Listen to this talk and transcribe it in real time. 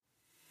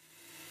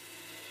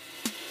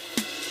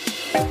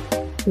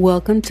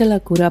Welcome to La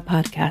Cura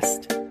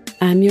Podcast.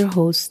 I'm your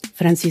host,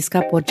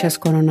 Francisca Porches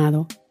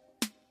Coronado.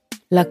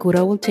 La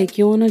Cura will take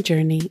you on a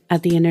journey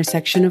at the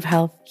intersection of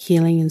health,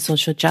 healing, and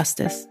social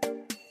justice.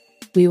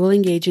 We will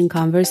engage in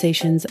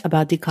conversations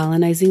about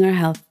decolonizing our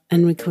health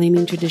and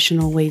reclaiming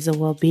traditional ways of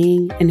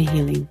well-being and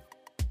healing.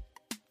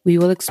 We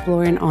will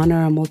explore and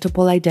honor our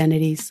multiple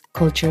identities,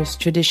 cultures,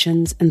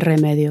 traditions, and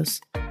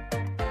remedios.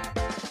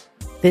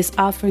 This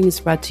offering is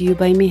brought to you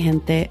by Mi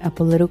Gente, a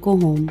political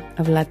home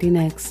of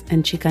Latinx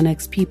and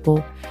Chicanx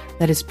people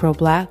that is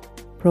pro-Black,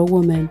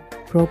 pro-woman,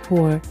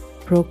 pro-poor,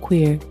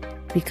 pro-queer,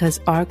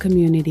 because our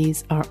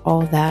communities are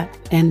all that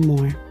and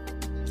more.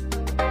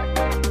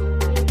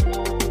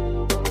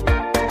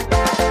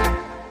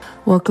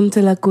 Welcome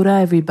to La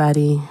Cura,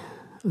 everybody.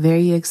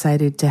 Very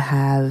excited to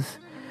have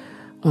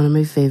one of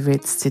my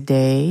favorites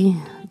today,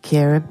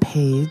 Kara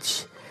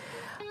Page.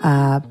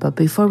 But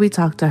before we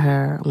talk to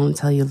her, I want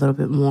to tell you a little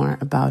bit more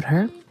about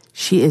her.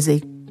 She is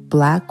a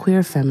Black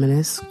queer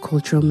feminist,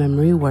 cultural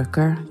memory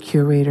worker,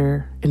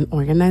 curator, and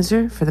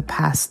organizer for the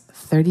past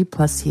 30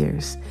 plus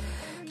years.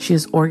 She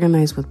has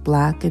organized with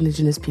Black,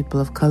 Indigenous people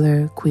of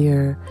color,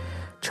 queer,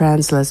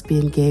 trans,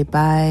 lesbian, gay,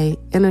 bi,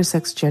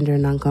 intersex, gender,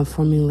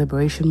 nonconforming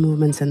liberation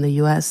movements in the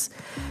U.S.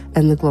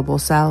 and the Global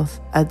South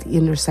at the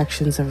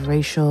intersections of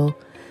racial,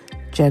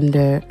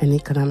 gender, and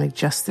economic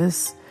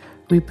justice,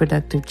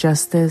 reproductive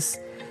justice,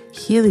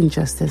 healing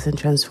justice, and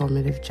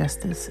transformative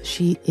justice.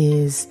 She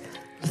is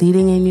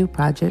leading a new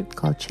project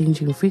called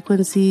Changing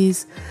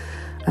Frequencies,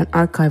 an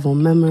archival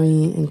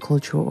memory and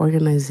cultural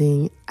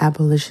organizing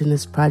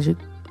abolitionist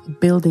project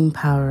building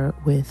power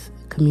with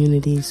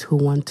communities who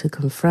want to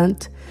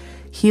confront,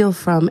 heal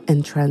from,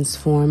 and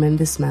transform and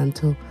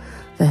dismantle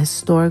the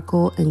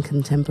historical and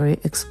contemporary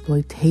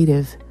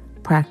exploitative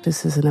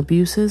practices and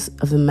abuses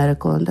of the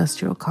medical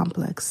industrial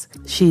complex.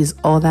 She is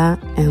all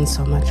that and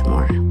so much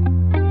more.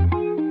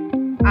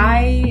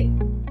 I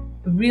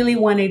really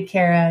wanted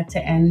Kara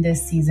to end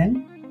this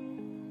season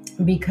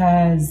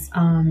because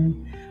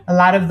a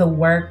lot of the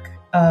work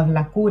of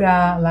La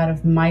Cura, a lot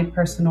of my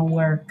personal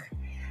work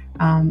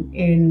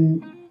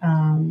in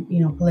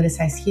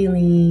politicized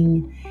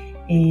healing,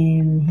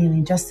 in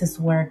healing justice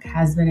work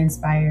has been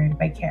inspired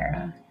by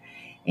Kara.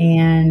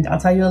 And I'll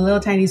tell you a little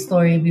tiny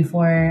story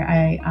before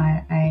I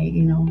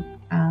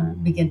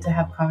begin to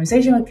have a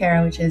conversation with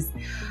Kara, which is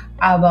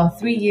about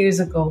 4 years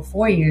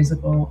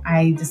ago,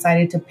 I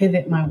decided to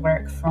pivot my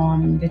work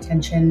from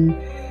detention,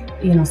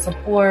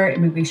 support,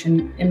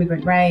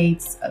 immigrant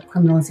rights,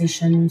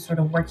 criminalization sort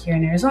of work here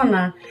in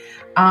Arizona,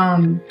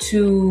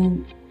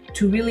 to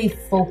really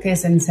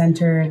focus and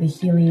center the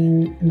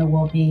healing and the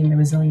well-being, the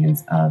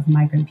resilience of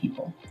migrant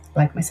people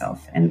like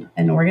myself and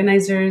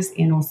organizers,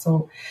 and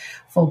also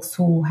folks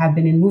who have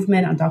been in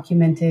movement,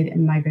 undocumented,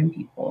 and migrant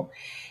people.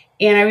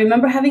 And I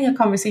remember having a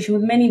conversation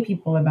with many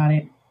people about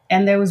it.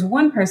 And there was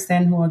one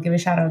person who I'll give a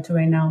shout out to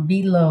right now,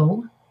 B.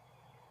 Lowe,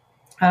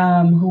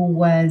 who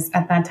was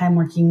at that time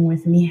working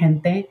with Mi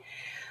Gente,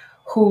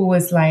 who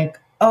was like,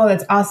 oh,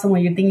 that's awesome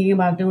what you're thinking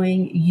about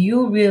doing.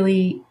 You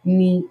really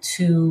need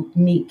to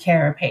meet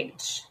Kara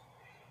Page.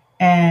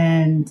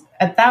 And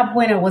at that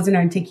point, I wasn't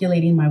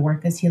articulating my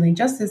work as healing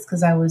justice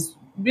because I was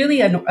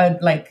really in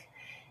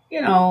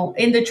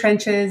the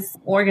trenches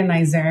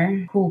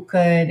organizer who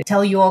could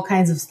tell you all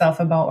kinds of stuff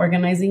about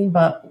organizing,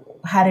 but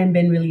hadn't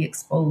been really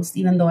exposed.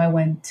 Even though I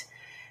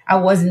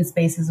was in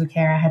spaces with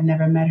Kara, I had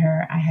never met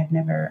her. I had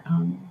never,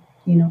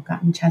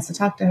 gotten a chance to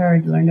talk to her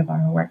and learn about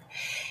her work.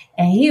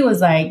 And he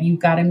was like, you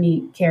got to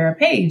meet Kara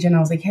Page. And I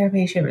was like, Kara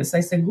Page. So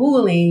I started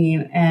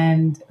Googling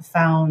and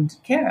found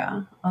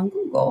Kara on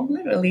Google,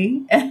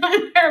 literally,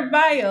 her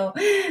bio.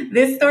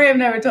 This story I've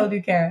never told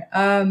you, Kara.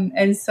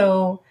 And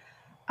so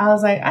I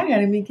was like, I got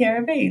to meet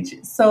Kara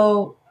Page.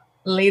 So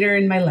later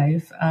in my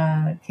life,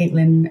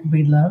 Caitlin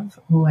Breedlove,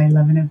 who I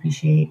love and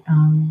appreciate,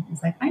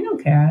 was like, I know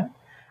Kara.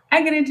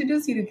 I can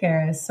introduce you to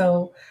Kara.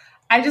 So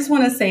I just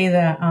want to say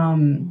that,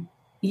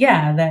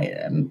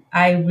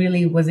 I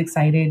really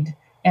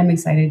am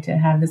excited to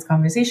have this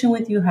conversation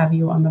with you, have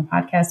you on the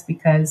podcast,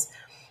 because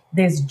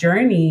this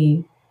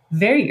journey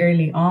very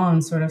early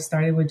on sort of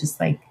started with just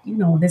like,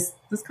 this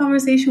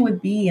conversation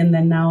with B. And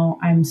then now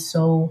I'm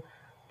so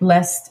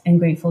blessed and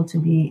grateful to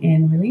be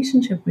in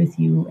relationship with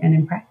you and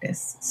in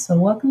practice. So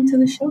welcome to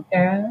the show,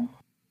 Kara.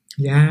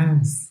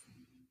 Yes.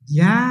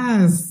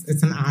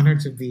 It's an honor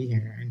to be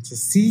here and to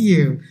see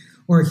you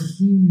or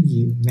hear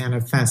you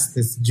manifest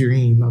this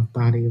dream of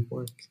body of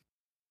work.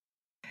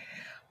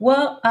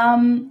 Well,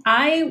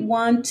 I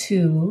want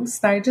to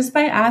start just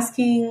by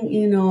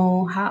asking,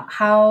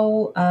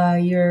 how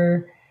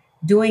you're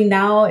doing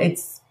now.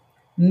 It's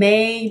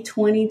May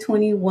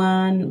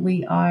 2021.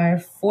 We are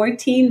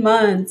 14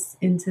 months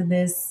into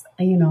this,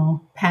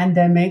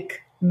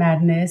 pandemic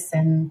madness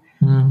and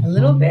a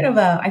little bit of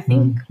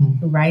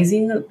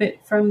rising a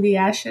bit from the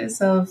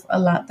ashes of a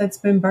lot that's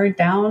been burnt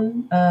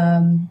down,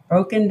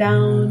 broken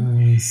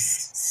down.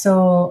 Yes.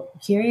 So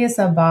curious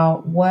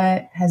about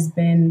what has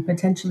been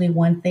potentially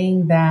one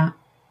thing that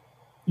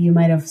you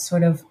might have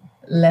sort of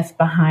left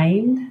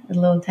behind, a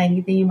little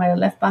tiny thing you might have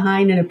left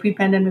behind in a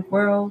pre-pandemic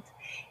world,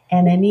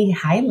 and any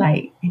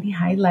highlight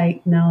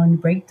now and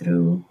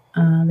breakthrough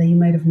that you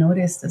might have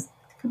noticed. It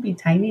could be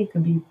tiny, it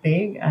could be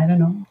big. I don't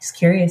know. Just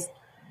curious.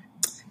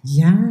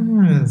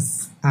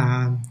 Yes.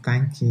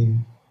 Thank you.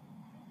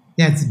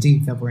 Yeah, it's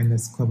deep that we're in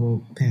this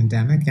global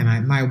pandemic,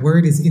 and my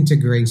word is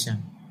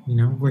integration.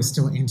 We're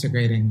still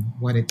integrating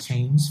what it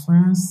changed for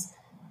us.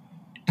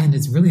 And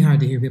it's really hard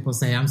to hear people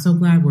say, I'm so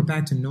glad we're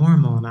back to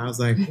normal. And I was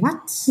like,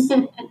 what?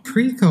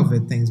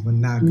 Pre-COVID things were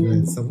not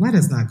good. So let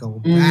us not go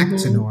back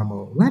to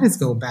normal. Let us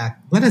go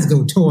back. Let us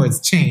go towards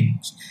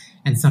change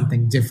and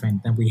something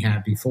different than we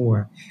had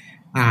before,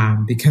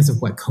 because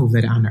of what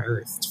COVID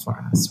unearthed for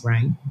us,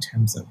 right? In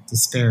terms of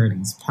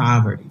disparities,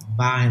 poverty,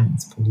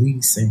 violence,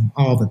 policing,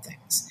 all the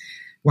things,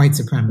 white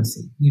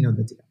supremacy, you know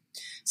the deal.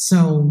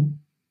 So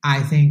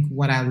I think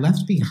what I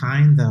left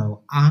behind,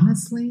 though,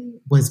 honestly,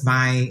 was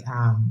my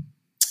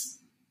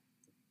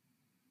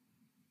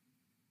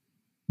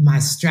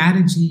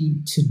strategy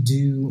to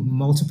do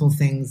multiple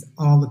things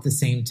all at the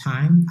same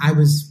time. I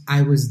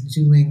was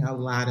doing a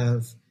lot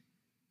of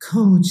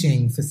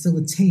coaching,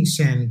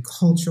 facilitation,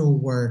 cultural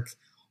work,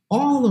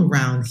 all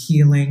around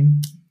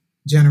healing,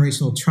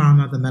 generational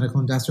trauma, the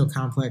medical industrial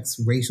complex,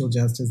 racial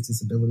justice,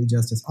 disability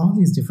justice, all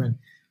these different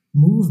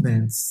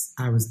movements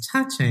I was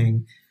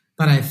touching.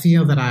 But I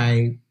feel that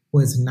I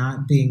was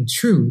not being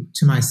true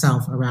to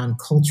myself around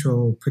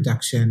cultural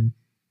production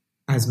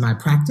as my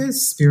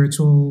practice,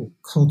 spiritual,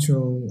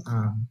 cultural,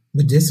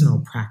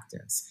 medicinal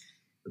practice,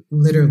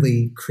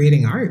 literally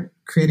creating art,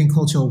 creating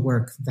cultural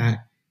work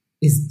that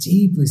is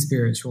deeply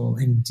spiritual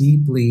and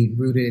deeply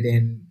rooted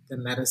in the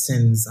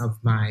medicines of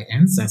my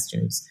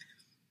ancestors,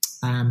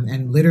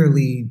 and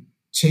literally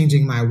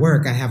changing my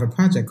work. I have a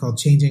project called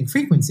Changing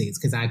Frequencies,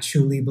 because I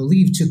truly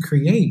believe to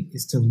create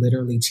is to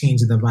literally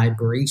change the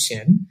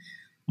vibration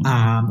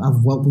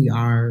of what we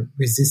are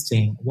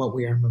resisting, what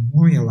we are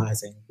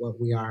memorializing, what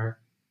we are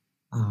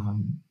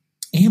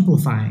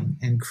amplifying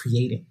and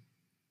creating.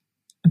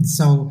 And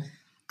so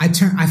I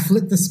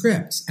flipped the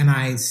script and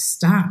I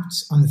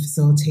stopped on the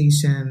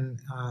facilitation,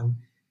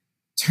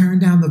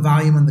 turned down the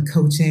volume on the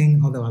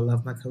coaching, although I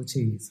love my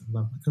coachees.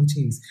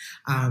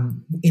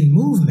 In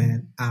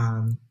movement,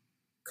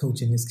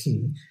 coaching is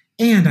key.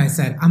 And I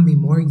said, I'm be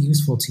more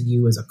useful to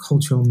you as a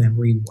cultural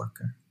memory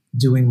worker,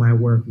 doing my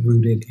work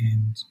rooted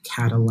in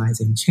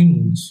catalyzing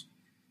change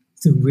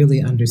through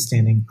really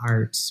understanding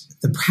art,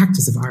 the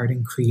practice of art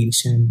and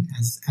creation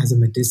as a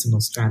medicinal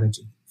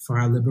strategy for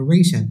our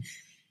liberation.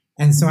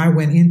 And so I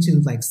went into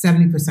like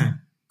 70%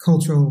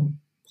 cultural,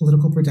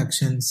 political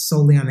production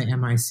solely on the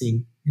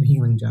MIC and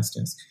healing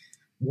justice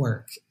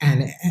work.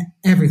 And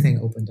everything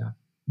opened up.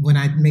 When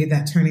I made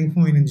that turning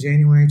point in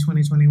January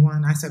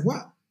 2021, I said,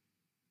 what?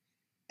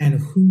 And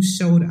who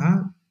showed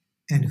up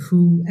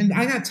and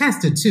I got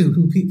tested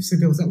too, people said,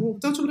 well,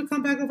 don't you want to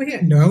come back over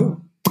here?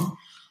 No.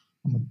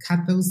 I'm going to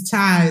cut those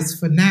ties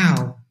for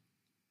now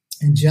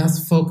and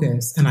just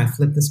focus. And I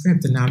flipped the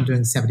script, and now I'm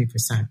doing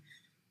 70%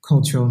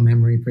 cultural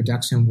memory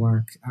production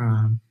work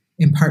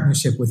in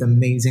partnership with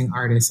amazing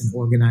artists and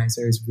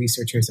organizers,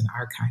 researchers, and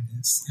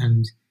archivists.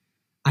 And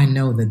I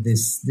know that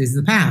this is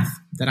the path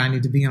that I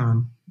need to be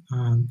on.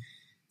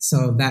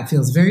 So that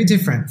feels very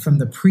different from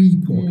the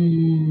pre-port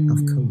of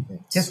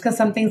COVID. Just because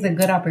something's a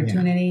good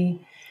opportunity,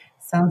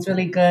 sounds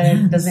really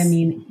good, doesn't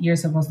mean you're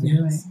supposed to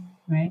do it,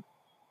 right?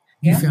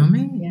 You feel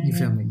me? You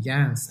feel me?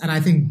 Yes. And I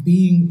think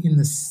being in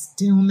the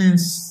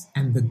stillness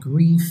and the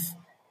grief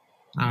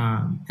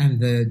and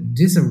the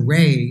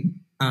disarray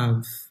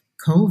of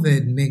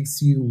COVID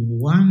makes you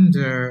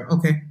wonder,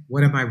 okay,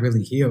 what am I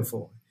really here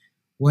for?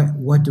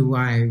 What do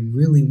I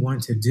really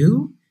want to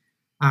do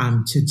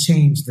to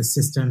change the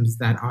systems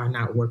that are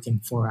not working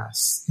for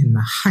us in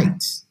the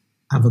height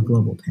of a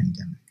global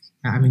pandemic?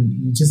 I mean,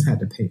 you just had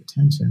to pay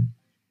attention.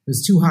 It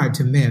was too hard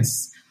to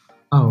miss.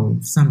 Oh,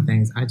 some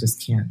things I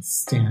just can't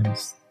stand,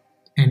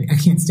 and I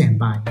can't stand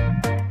by.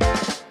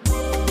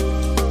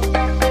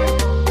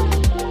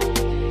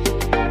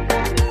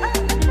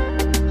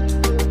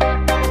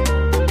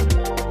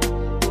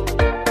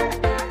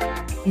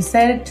 You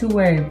said 2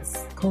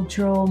 words,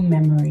 cultural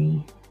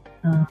memory.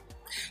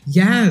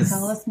 Yes.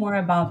 Tell us more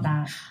about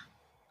that.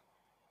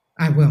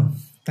 I will.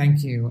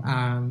 Thank you.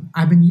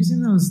 I've been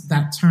using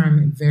that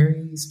term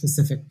very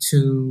specific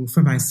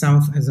for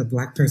myself as a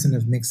Black person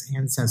of mixed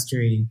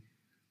ancestry.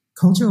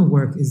 Cultural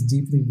work is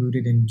deeply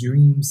rooted in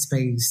dream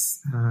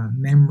space,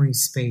 memory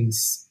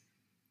space,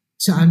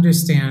 to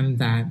understand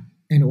that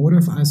in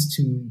order for us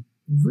to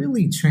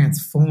really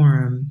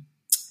transform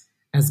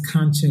as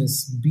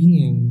conscious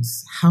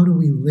beings, how do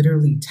we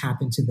literally tap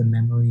into the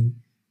memory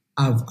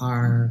of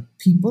our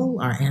people,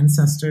 our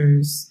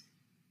ancestors?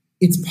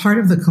 It's part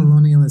of the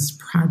colonialist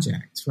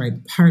project,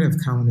 right? Part of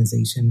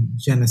colonization,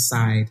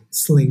 genocide,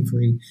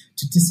 slavery,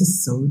 to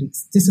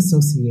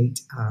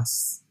disassociate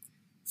us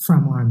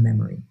from our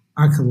memory.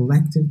 Our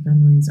collective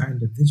memories, our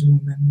individual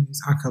memories,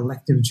 our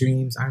collective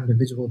dreams, our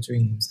individual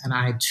dreams. And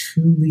I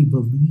truly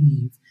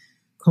believe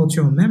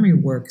cultural memory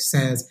work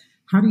says,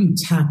 how do you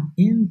tap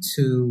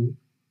into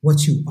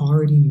what you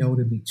already know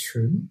to be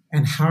true?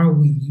 And how are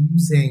we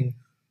using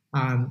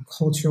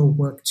cultural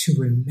work to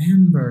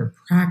remember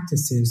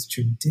practices,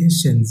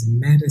 traditions,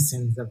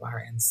 medicines of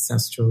our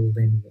ancestral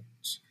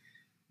lineage?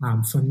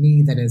 For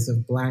me, that is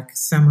of Black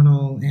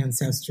Seminole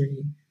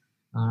ancestry,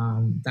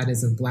 that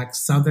is of Black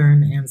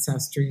Southern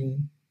ancestry.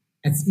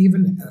 It's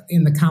even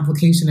in the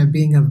complication of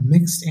being of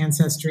mixed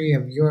ancestry,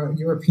 of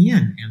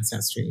European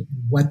ancestry,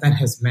 what that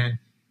has meant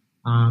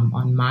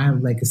on my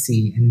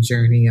legacy and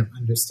journey of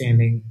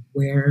understanding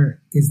where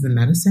is the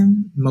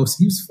medicine most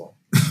useful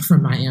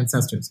from my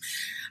ancestors,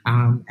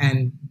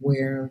 and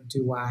where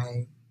do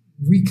I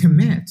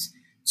recommit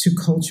to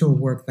cultural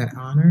work that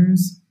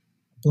honors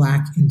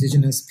Black,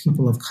 Indigenous,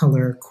 people of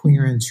color,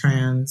 queer and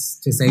trans,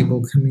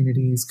 disabled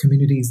communities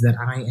that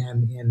I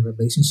am in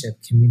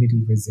relationship,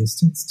 community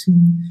resistance to,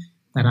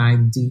 that I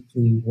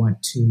deeply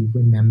want to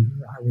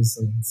remember our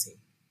resiliency,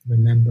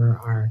 remember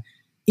our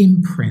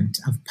imprint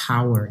of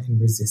power and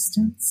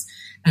resistance,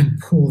 and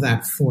pull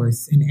that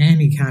forth in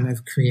any kind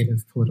of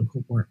creative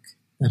political work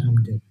that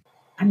I'm doing.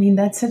 I mean,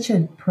 that's such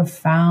a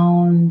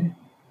profound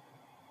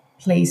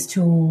place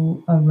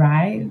to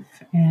arrive.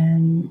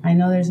 And I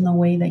know there's no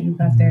way that you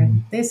got there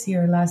this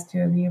year, last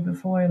year, the year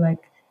before.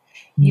 Like,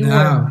 you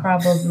were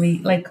probably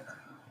like,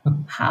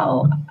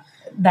 how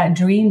that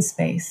dream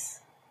space,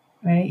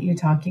 right? You're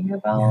talking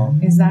about,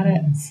 is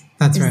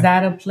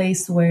that a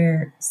place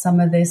where some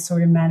of this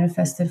sort of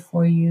manifested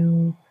for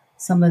you?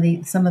 Some of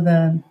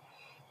the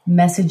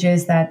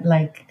messages that,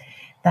 like,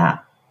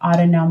 that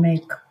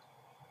autonomic,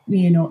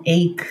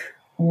 ache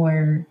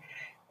or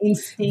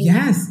instinct.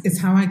 Yes, it's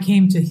how I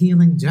came to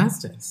healing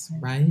justice,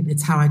 right?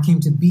 It's how I came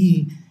to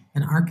be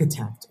an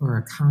architect or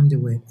a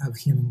conduit of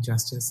healing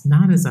justice,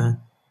 not as a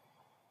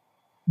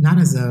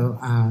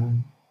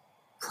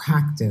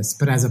practice,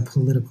 but as a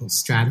political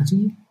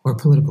strategy or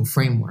political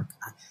framework.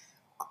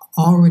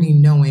 Already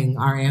knowing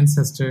our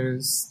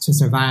ancestors to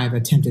survive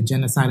attempted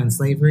genocide and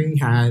slavery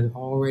had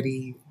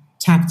already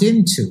tapped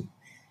into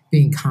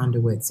being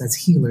conduits, as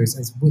healers,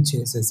 as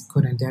witches, as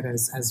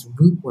curanderas, as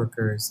root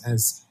workers,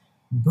 as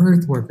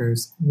birth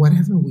workers,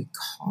 whatever we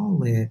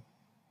call it.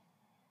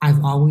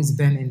 I've always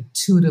been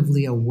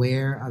intuitively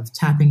aware of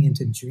tapping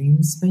into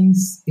dream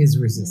space is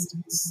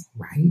resistance,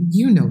 right?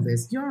 You know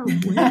this, you're a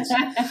witch,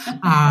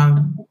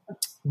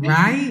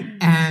 right?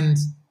 And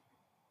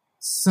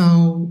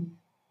so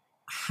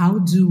how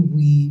do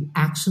we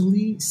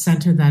actually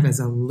center that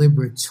as a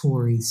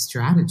liberatory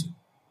strategy,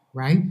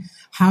 right?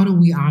 How do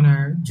we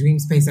honor dream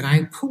space? And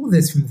I pull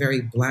this from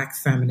very Black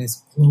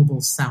feminist, global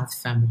South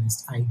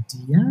feminist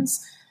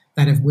ideas,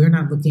 that if we're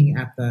not looking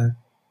at the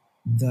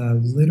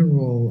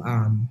literal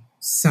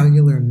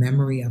cellular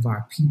memory of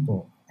our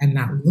people and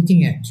not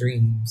looking at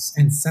dreams,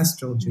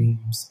 ancestral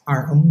dreams,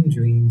 our own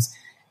dreams,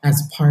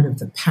 as part of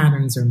the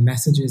patterns or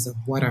messages of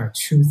what our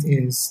truth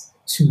is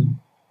to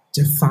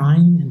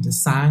define and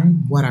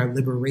decide what our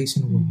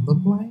liberation will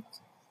look like,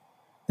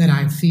 then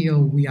I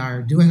feel we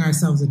are doing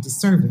ourselves a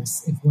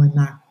disservice if we're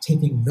not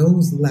taking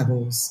those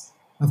levels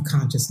of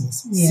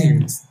consciousness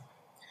seriously.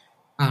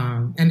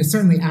 And it's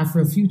certainly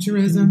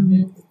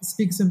Afrofuturism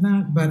speaks of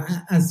that. But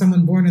as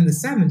someone born in the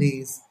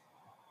 70s,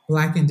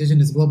 Black,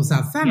 Indigenous, global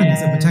South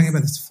feminists, I've been talking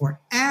about this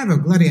forever.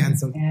 Gloria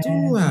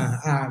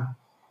Anzaldúa,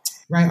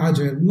 right?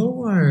 Audre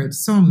Lorde,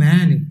 so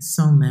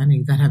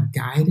many that have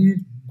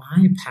guided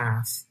my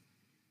path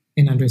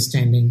in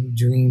understanding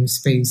dream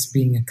space,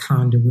 being a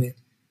conduit,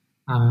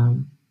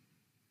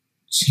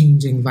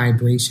 changing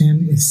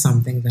vibration is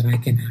something that I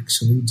can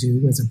actually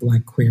do as a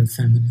Black queer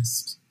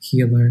feminist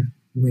healer,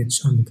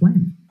 witch on the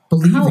planet.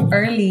 How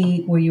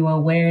early were you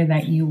aware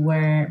that you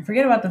were,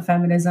 forget about the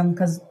feminism,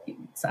 because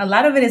a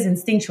lot of it is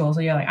instinctual. So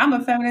you're like, I'm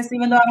a feminist,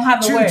 even though I don't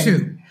have the word.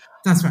 True.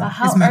 That's right. But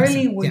how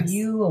early were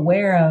you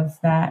aware of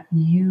that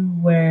you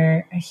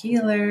were a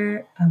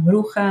healer, a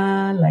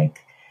bruja, like,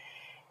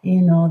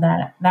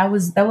 that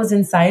was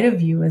inside of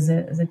you as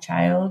a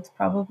child,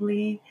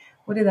 probably?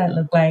 What did that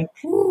look like?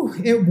 Ooh,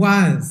 it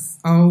was.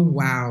 Oh,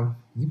 wow.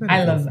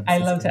 I love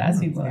to ask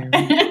people.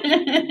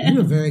 You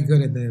were very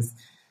good at this.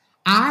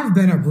 I've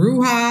been a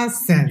bruja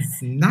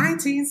since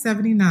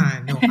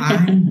 1979. No,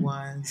 I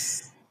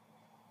was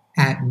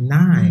at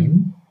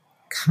 9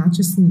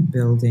 consciously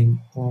building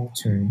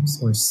altars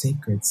or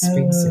sacred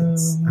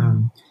spaces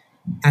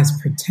as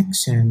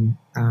protection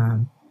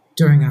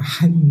during a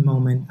heightened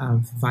moment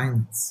of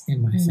violence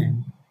in my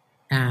family.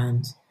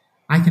 And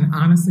I can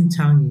honestly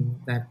tell you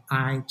that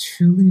I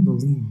truly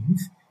believe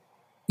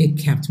it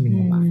kept me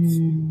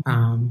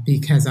alive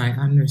because I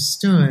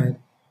understood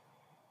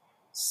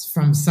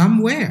from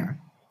somewhere,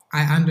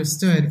 I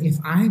understood if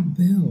I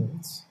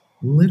build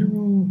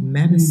literal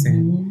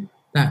medicine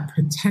that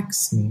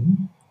protects me,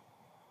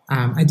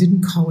 I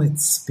didn't call it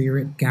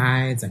spirit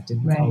guides. I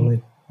didn't call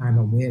it I'm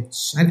a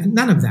witch.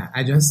 None of that.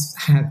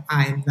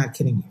 I'm not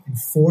kidding you. In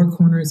 4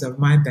 corners of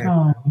my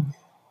bedroom,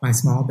 my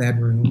small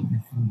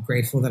bedroom, I'm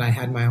grateful that I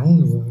had my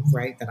own room,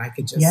 right? That I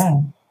could just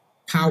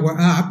power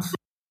up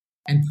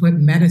and put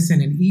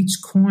medicine in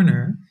each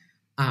corner.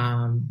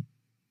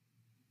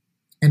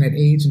 And at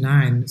age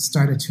 9,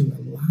 started to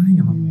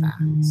rely on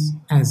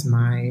that as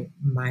my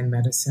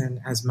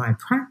medicine, as my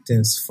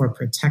practice for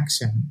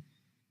protection.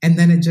 And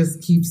then it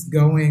just keeps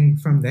going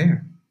from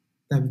there.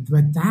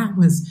 But that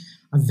was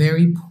a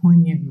very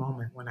poignant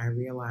moment when I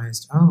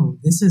realized, oh,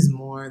 this is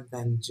more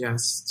than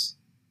just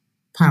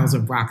piles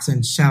of rocks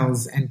and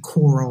shells and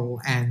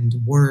coral and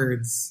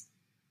words.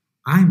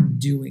 I'm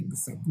doing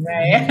something.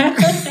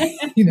 Right.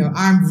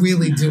 I'm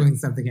really doing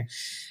something here.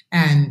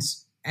 And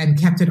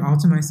kept it all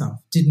to myself.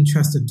 Didn't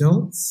trust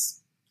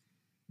adults.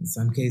 In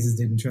some cases,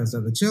 didn't trust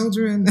other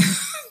children.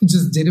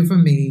 Just did it for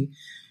me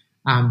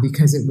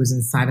because it was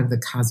inside of the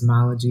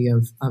cosmology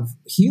of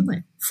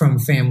healing from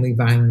family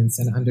violence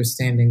and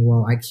understanding,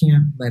 well, I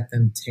can't let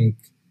them take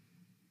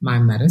my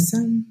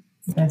medicine.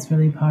 That's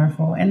really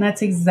powerful. And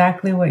that's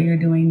exactly what you're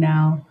doing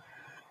now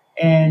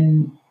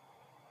in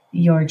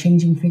your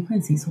Changing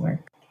Frequencies work.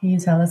 Can you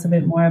tell us a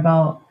bit more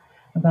about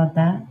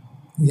that?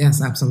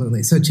 Yes,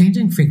 absolutely. So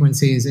Changing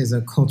Frequencies is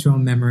a cultural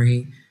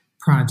memory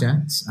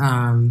project.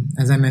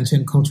 As I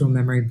mentioned, cultural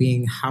memory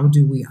being how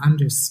do we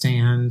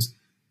understand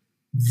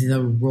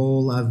the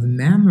role of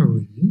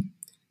memory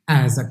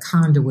as a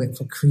conduit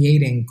for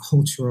creating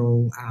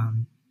cultural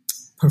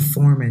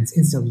performance,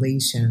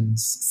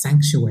 installations,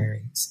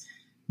 sanctuaries.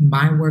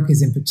 My work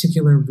is in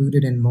particular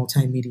rooted in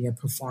multimedia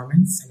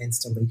performance and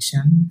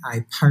installation.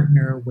 I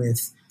partner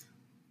with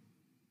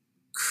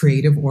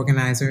creative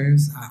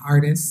organizers,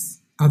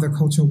 artists, other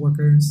cultural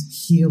workers,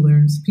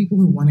 healers, people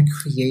who want to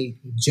create,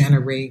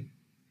 generate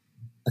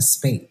a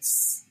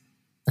space,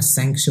 a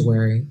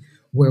sanctuary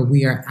where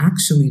we are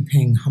actually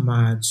paying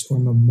homage or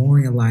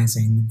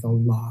memorializing the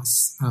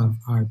loss of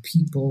our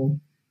people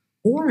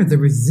or the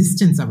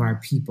resistance of our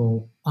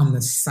people on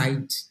the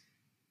site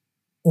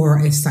or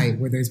a site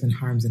where there's been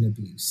harms and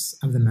abuse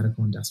of the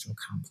medical industrial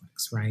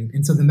complex, right?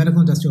 And so the medical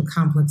industrial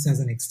complex as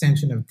an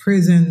extension of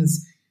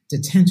prisons,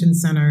 detention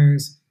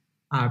centers,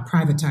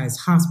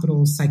 privatized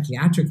hospitals,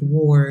 psychiatric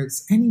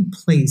wards, any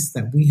place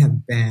that we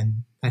have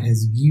been that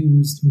has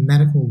used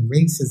medical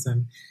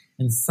racism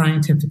and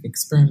scientific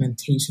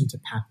experimentation to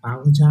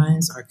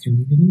pathologize our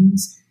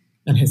communities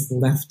and has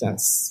left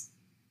us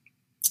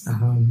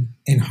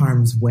in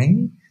harm's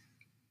way,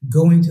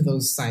 going to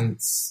those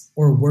sites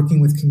or working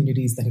with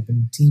communities that have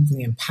been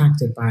deeply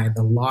impacted by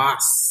the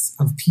loss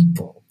of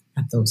people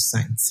at those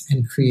sites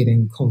and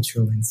creating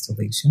cultural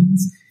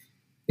installations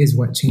is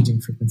what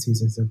Changing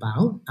Frequencies is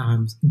about.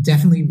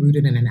 Definitely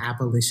rooted in an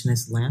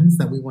abolitionist lens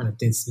that we want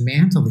to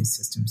dismantle these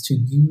systems, to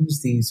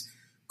use these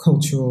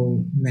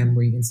cultural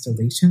memory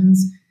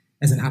installations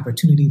as an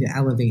opportunity to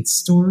elevate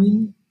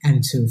story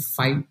and to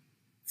fight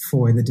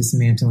for the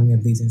dismantling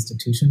of these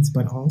institutions,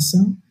 but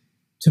also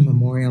to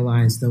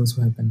memorialize those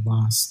who have been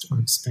lost or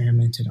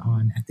experimented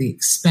on at the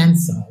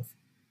expense of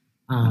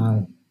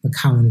the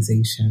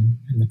colonization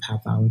and the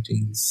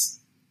pathologies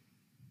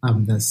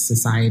of the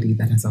society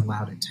that has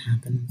allowed it to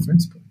happen in the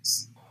first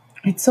place.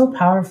 It's so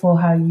powerful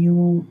how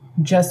you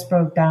just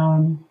broke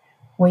down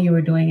what you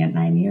were doing at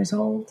 9 years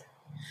old.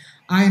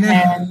 I know.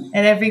 And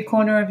at every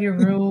corner of your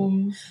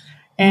room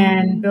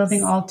and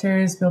building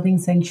altars, building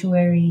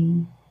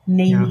sanctuary,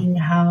 naming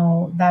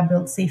how that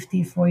built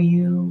safety for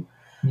you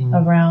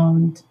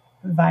around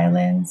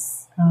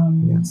violence,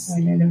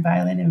 in a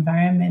violent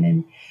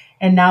environment.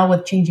 And now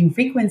with Changing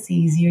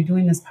Frequencies, you're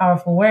doing this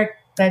powerful work.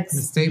 That's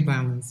the state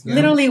violence. Yeah.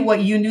 Literally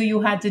what you knew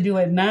you had to do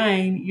at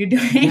 9, you're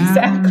doing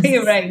exactly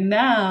right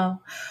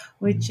now,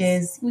 which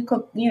is, we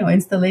call,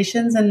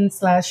 installations and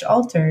 /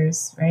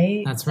 altars,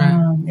 right? That's right.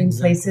 In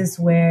places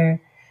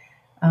where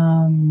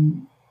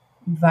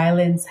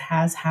violence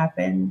has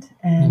happened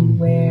and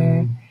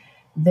where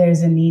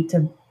there's a need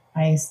to,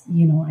 I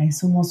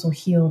assume also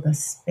heal the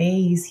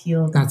space,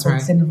 heal the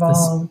folks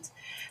involved,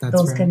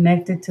 those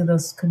connected to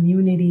those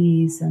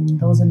communities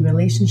and those in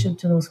relationship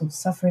to those who've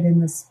suffered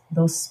in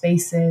those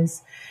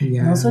spaces. Yes.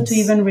 And also to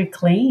even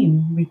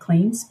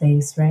reclaim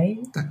space, right?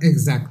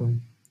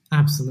 Exactly.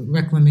 Absolute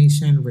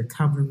reclamation,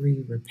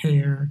 recovery,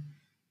 repair,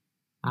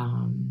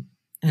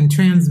 and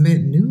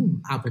transmit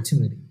new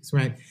opportunities,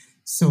 right?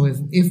 So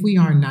if we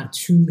are not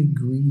truly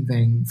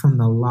grieving from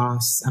the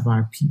loss of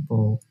our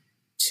people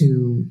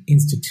to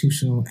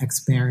institutional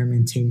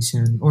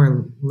experimentation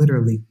or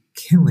literally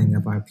killing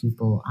of our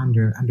people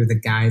under the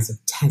guise of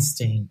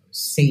testing or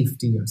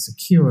safety or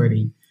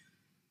security,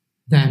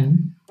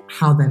 then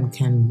how then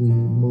can we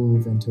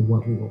move into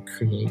what we will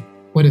create?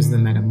 What is the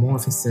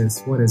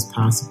metamorphosis? What is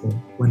possible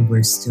when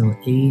we're still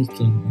aching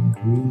and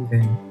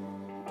grieving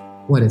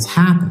what has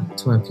happened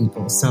to our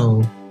people?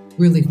 So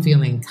really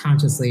feeling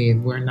consciously, if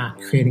we're not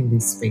creating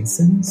these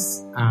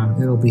spaces,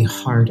 it'll be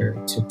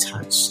harder to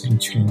touch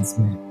and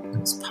transmit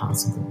what's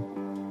possible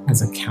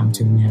as a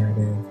counter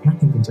narrative, not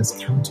even just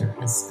counter,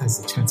 as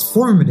a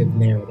transformative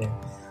narrative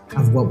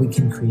of what we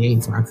can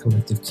create for our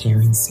collective care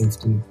and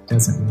safety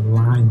doesn't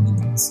rely on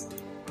these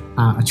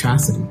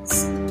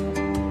atrocities.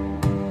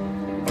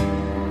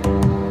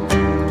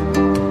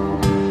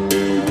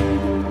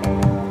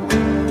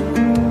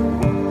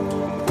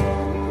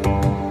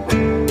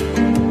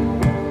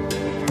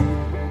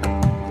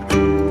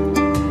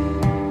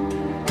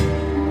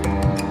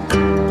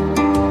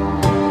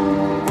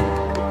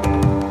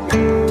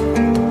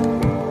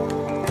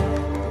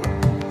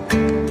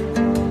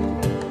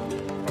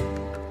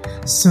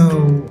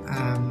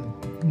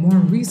 More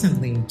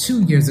recently,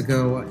 2 years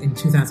ago in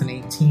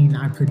 2018,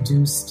 I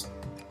produced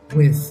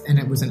and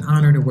it was an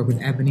honor to work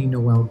with Ebony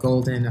Noel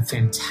Golden, a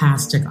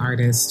fantastic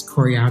artist,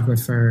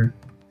 choreographer,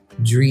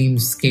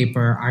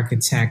 dreamscaper,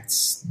 architect,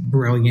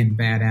 brilliant,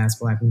 badass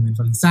Black woman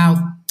from the South,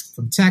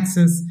 from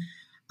Texas,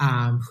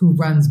 who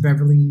runs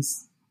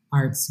Beverly's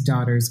Arts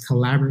Daughters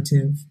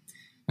Collaborative.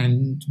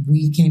 And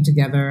we came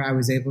together. I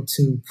was able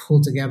to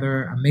pull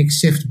together a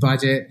makeshift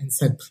budget and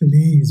said,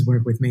 please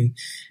work with me.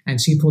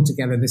 And she pulled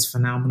together this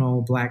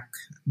phenomenal Black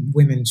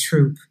women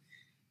troupe.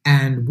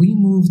 And we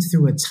moved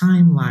through a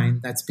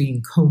timeline that's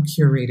being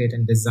co-curated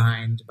and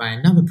designed by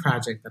another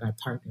project that I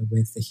partner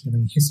with, the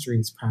Healing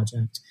Histories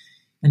Project.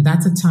 And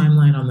that's a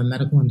timeline on the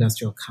medical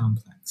industrial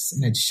complex.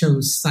 And it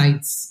shows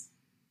sites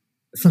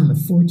from the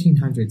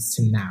 1400s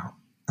to now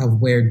of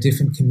where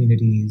different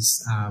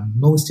communities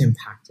most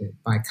impacted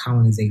by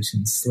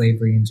colonization,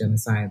 slavery, and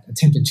genocide,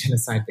 attempted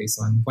genocide based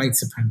on white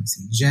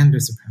supremacy, gender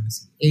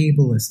supremacy,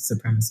 ableist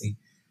supremacy,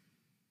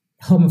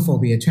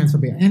 homophobia,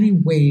 transphobia, any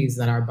ways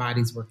that our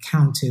bodies were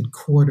counted,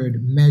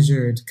 quartered,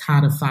 measured,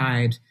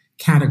 codified,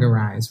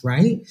 categorized,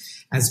 right,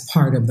 as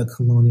part of the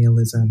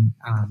colonialism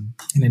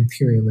and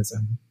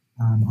imperialism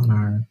on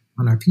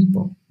our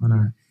people,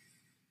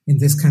 in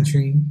this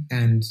country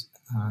and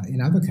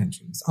in other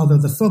countries. Although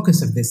the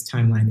focus of this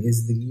timeline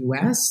is the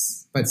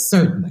U.S., but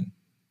certainly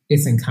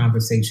it's in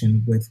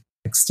conversation with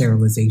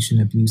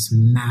sterilization abuse,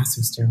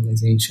 massive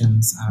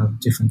sterilizations of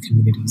different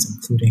communities,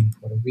 including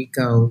Puerto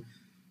Rico,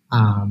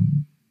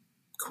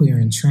 queer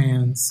and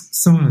trans,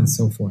 so on and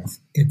so forth.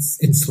 It's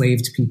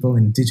enslaved people,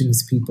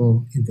 indigenous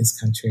people in this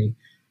country.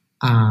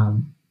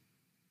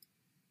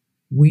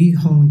 We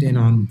honed in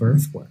on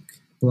birth work,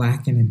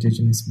 Black and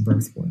indigenous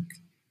birth work,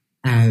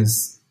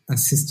 as a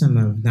system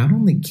of not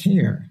only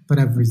care, but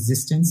of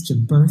resistance to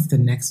birth the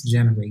next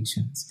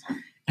generations.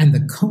 And the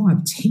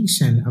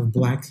co-optation of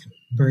Black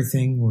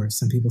birthing, or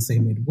some people say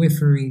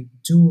midwifery,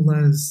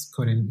 doulas,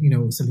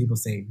 some people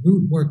say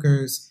root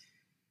workers,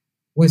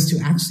 was to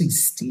actually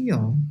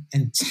steal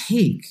and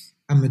take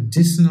a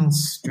medicinal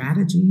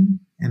strategy,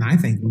 and I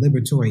think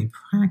liberatory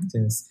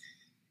practice,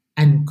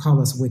 and call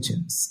us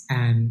witches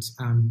and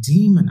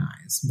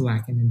demonize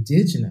Black and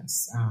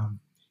indigenous.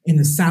 In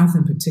the South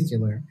in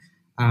particular,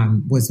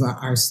 was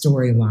our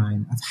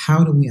storyline of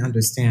how do we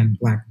understand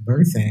Black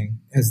birthing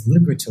as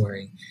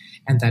liberatory,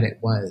 and that it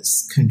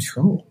was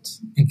controlled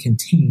and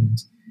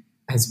contained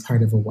as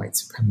part of a white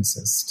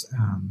supremacist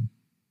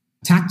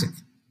tactic.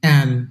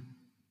 And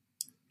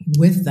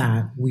with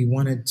that, we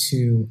wanted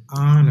to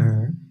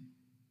honor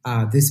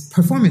this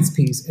performance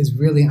piece is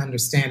really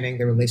understanding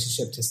the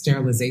relationship to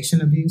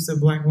sterilization abuse of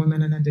Black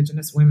women and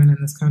indigenous women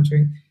in this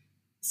country.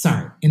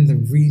 Sorry, in the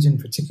region,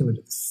 particularly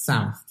to the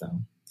South,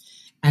 though.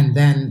 And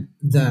then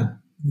the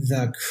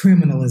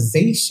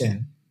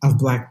criminalization of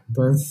Black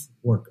birth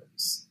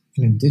workers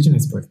and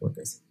indigenous birth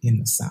workers in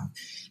the South.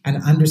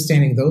 And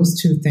understanding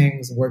those two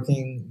things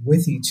working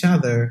with each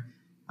other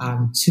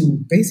to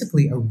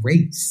basically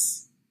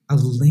erase a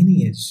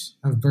lineage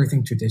of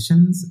birthing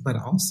traditions, but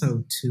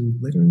also to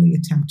literally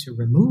attempt to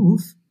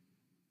remove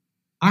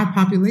our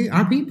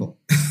people,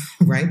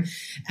 right?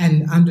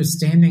 And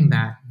understanding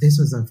that this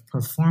was a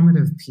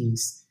performative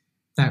piece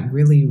that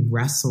really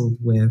wrestled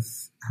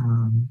with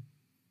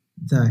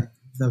the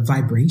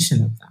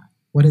vibration of that.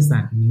 What does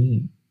that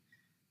mean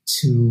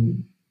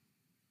to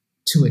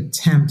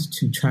attempt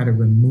to try to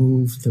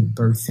remove the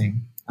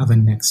birthing of a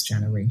next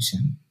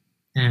generation?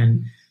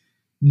 And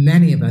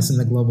many of us in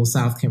the global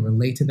South can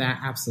relate to that,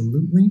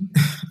 absolutely.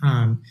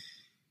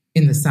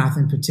 In the South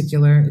in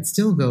particular, it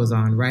still goes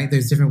on, right?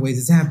 There's different ways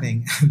it's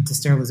happening. The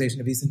sterilization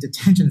of abuse in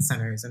detention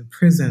centers and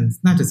prisons,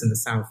 not just in the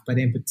South, but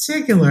in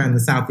particular in the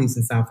Southeast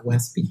and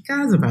Southwest,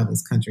 because of how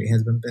this country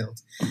has been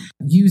built.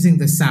 Using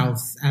the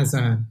South as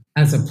a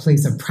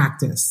place of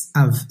practice,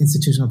 of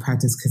institutional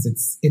practice,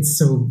 because it's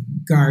so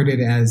guarded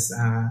as,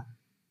 I'm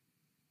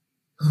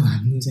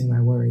losing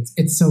my words.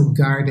 It's so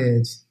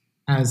guarded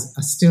as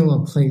still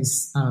a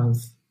place of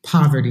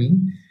poverty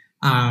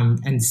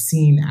and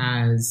seen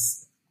as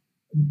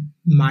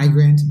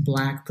migrant,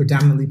 Black,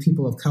 predominantly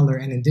people of color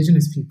and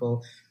indigenous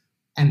people,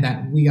 and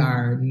that we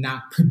are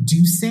not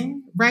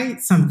producing, right?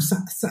 Some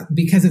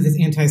because of this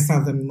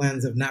anti-Southern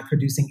lens of not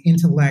producing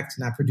intellect,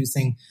 not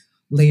producing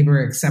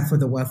labor except for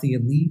the wealthy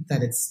elite,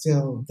 that it's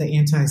still the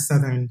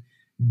anti-Southern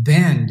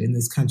bend in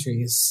this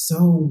country is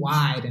so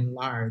wide and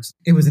large.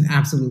 It was an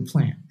absolute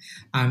plan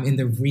in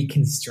the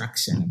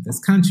reconstruction of this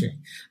country,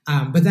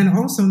 but then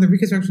also in the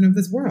reconstruction of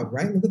this world,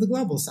 right? Look at the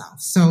global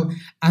South. So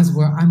as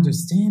we're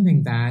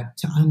understanding that,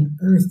 to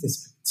unearth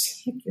this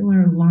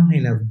particular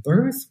line of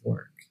birth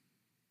work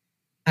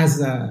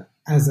as a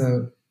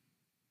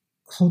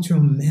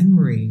cultural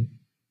memory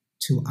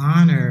to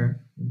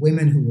honor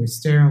women who were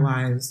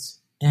sterilized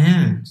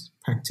and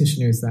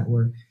practitioners that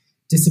were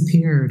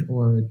disappeared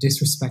or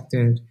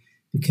disrespected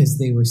because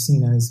they were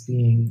seen as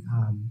being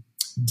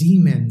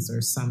demons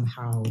or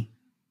somehow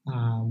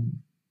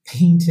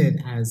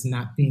painted as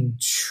not being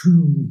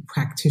true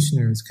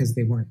practitioners because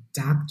they weren't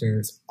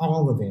doctors.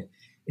 All of it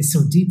is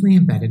so deeply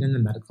embedded in the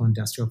medical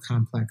industrial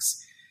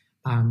complex,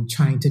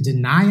 trying to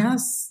deny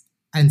us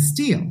and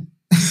steal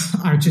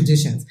our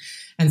traditions.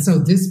 And so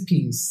this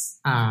piece,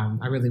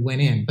 I really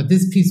went in, but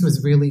this piece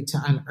was really to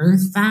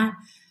unearth that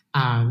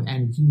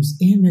and use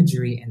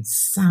imagery and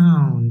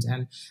sound.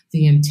 And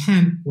the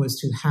intent was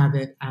to have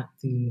it at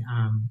the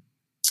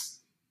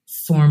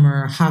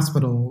former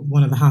hospital,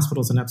 one of the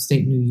hospitals in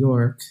upstate New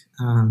York,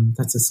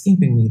 that's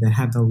escaping me, that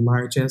had the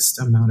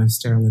largest amount of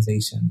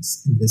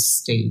sterilizations in this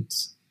state.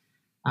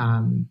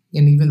 And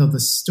even though the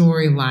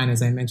storyline,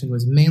 as I mentioned,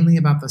 was mainly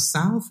about the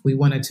South, we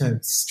wanted to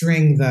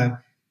string the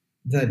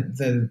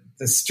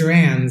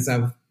strands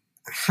of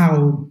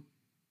how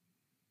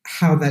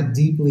that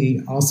deeply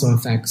also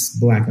affects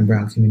Black and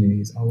Brown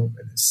communities all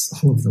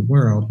over the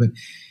world. But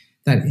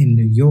that in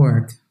New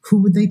York,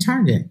 who would they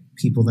target?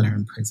 People that are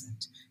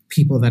imprisoned,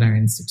 people that are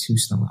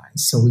institutionalized.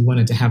 So we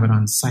wanted to have it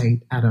on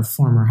site at a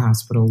former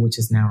hospital, which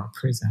is now a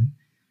prison,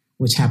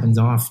 which happens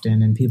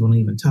often, and people don't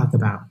even talk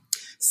about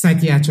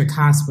psychiatric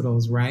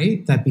hospitals,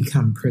 right, that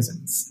become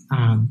prisons.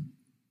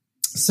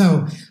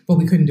 But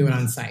we couldn't do it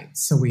on site.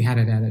 So we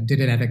did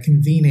it at a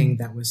convening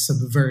that was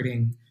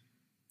subverting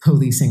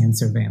policing and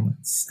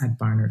surveillance at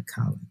Barnard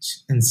College.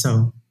 And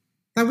so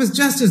that was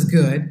just as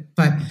good,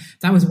 but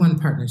that was one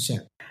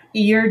partnership.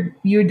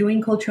 You're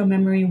doing cultural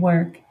memory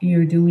work,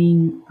 you're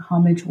doing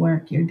homage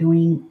work, you're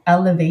doing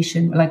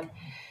elevation. Like,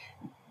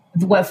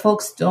 what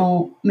folks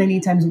many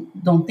times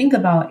don't think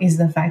about is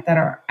the fact that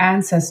our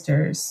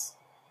ancestors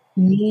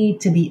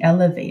need to be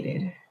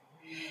elevated,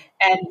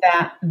 and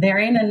that they're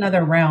in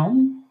another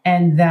realm,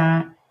 and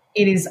that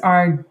it is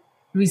our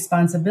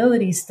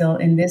responsibility still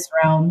in this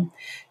realm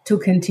to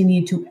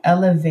continue to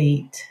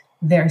elevate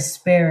their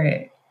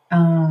spirit.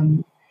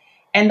 And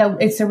that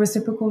it's a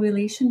reciprocal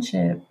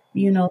relationship.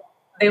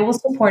 They will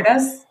support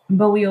us,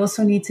 but we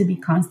also need to be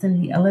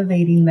constantly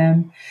elevating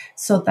them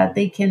so that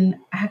they can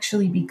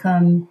actually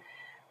become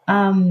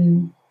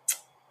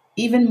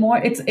even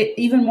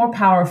more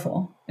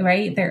powerful,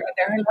 right? There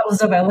are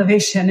levels of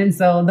elevation. And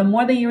so the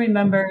more that you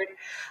remembered,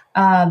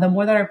 the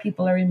more that our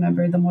people are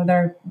remembered, the more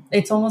that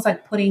it's almost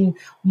like putting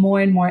more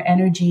and more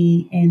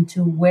energy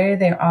into where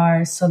they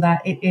are so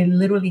that it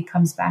literally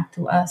comes back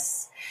to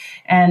us.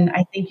 And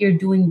I think you're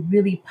doing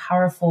really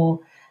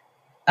powerful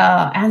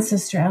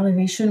ancestor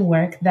elevation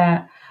work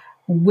that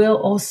will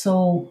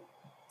also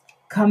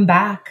come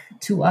back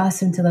to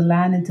us, into the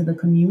land, into the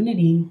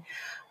community.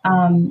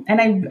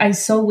 And I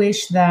so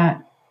wish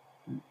that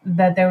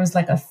there was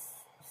like a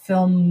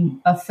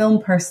film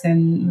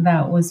person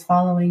that was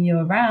following you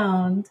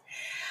around.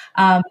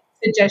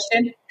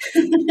 Suggestion,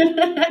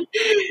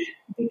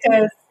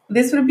 because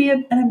this would be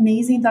an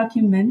amazing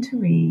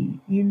documentary,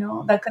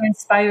 that could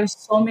inspire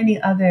so many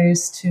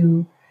others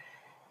to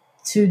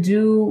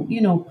do,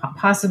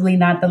 possibly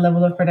not the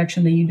level of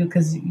production that you do,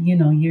 because,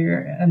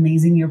 you're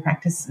amazing. Your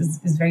practice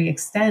is very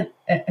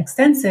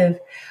extensive,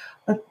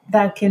 but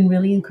that can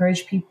really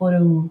encourage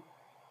people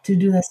to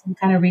do this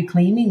kind of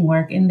reclaiming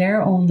work in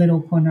their own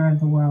little corner of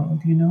the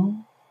world,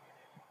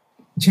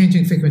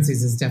 Changing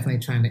Frequencies is definitely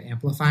trying to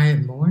amplify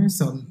it more.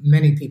 So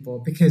many people,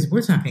 because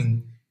we're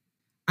talking,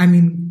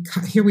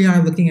 here we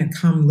are looking at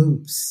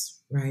Kamloops,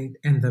 right?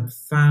 And the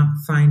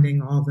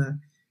finding all the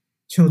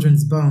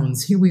children's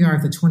bones. Here we are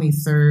at the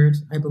 23rd,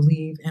 I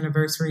believe,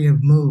 anniversary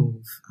of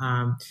MOVE.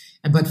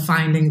 But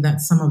finding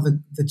that some of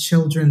the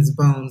children's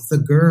bones, the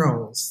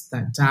girls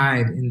that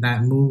died in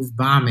that MOVE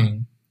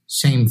bombing,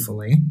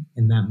 shamefully,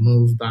 in that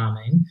MOVE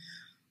bombing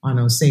on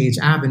Osage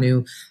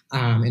Avenue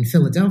in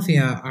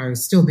Philadelphia, are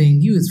still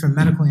being used for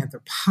medical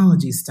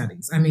anthropology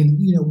studies.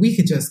 We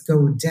could just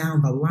go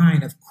down the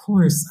line, of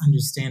course,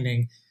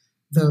 understanding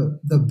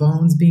the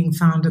bones being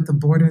found at the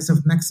borders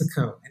of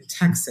Mexico and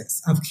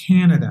Texas, of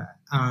Canada,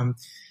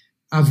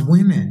 of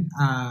women,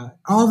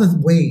 all the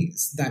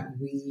ways that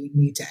we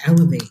need to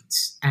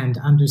elevate and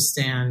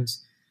understand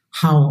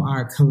how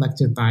our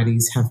collective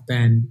bodies have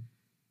been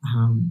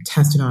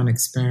tested on,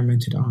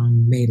 experimented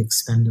on, made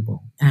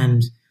expendable.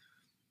 And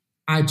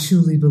I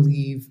truly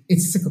believe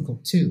it's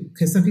cyclical too,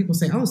 because some people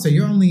say, oh, so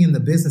you're only in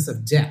the business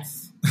of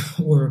death.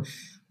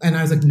 And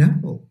I was like,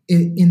 no,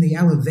 in the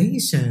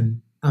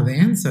elevation of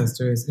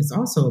ancestors, it's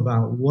also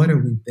about what are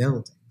we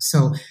building?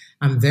 So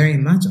I'm very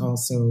much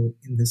also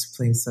in this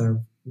place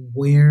of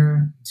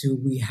where do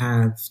we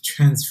have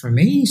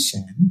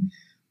transformation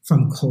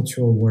from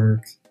cultural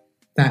work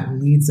that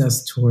leads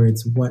us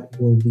towards what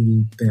will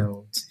we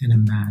build and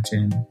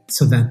imagine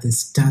so that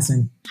this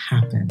doesn't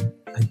happen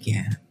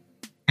again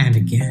and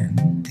again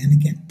and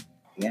again.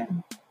 Yeah.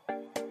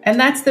 And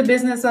that's the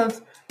business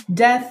of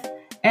death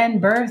and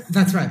birth.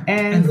 That's right.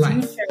 And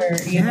life. Future,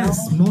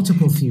 yes,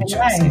 multiple futures.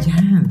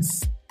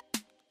 Yes.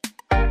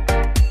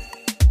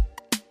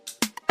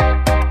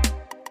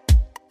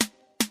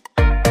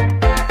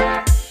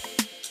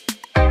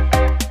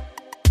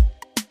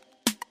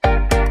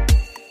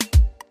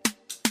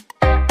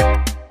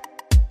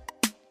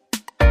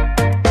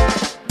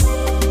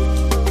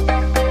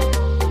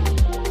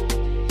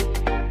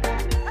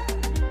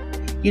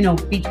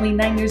 Between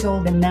 9 years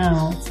old and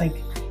now, it's like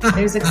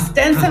There's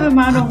extensive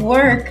amount of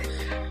work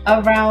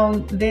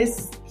around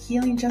this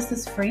healing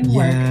justice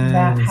framework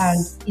that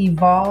has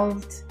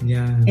evolved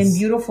in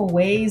beautiful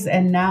ways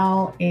and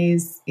now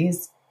is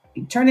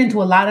turned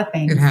into a lot of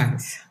things. It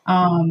has.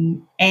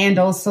 And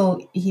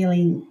also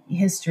healing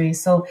history.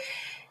 So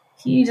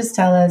can you just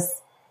tell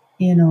us,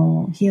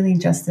 healing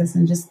justice,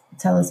 and just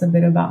tell us a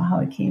bit about how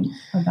it came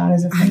about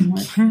as a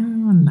framework?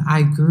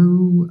 I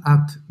grew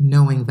up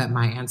knowing that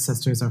my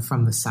ancestors are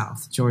from the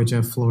South,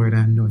 Georgia, Florida,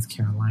 and North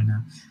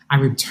Carolina. I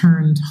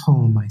returned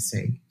home, I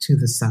say, to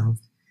the South.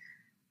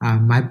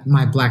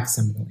 My Black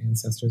Seminole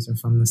ancestors are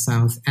from the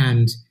South.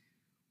 And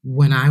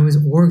when I was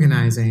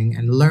organizing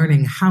and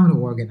learning how to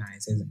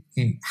organize in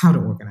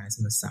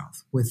the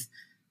South with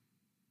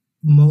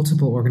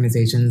multiple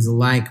organizations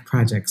like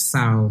Project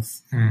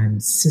South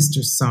and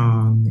Sister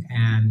Song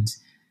and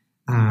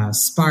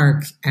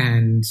Spark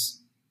and,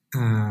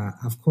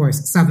 of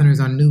course, Southerners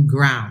on New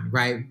Ground,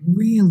 right?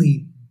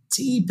 Really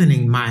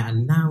deepening my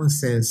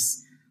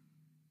analysis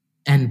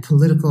and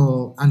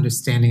political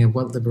understanding of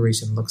what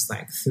liberation looks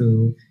like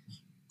through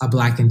a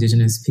Black,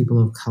 Indigenous,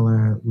 people of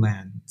color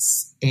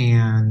lens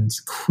and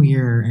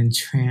queer and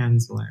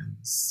trans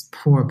lens,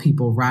 poor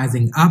people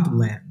rising up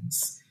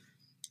lens.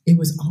 It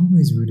was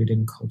always rooted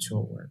in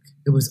cultural work.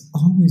 It was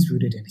always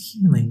rooted in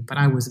healing, but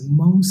I was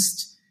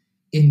most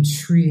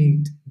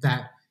intrigued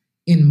that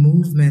in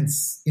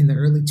movements in the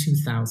early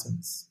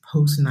 2000s,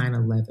 post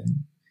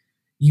 9/11,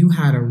 you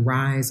had a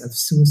rise of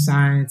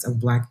suicides of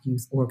Black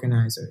youth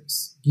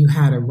organizers. You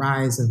had a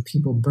rise of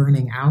people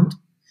burning out.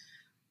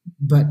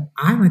 But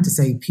I like to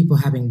say people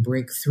having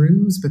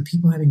breakthroughs, but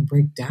people having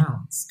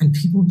breakdowns, and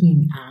people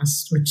being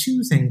asked or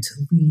choosing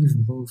to leave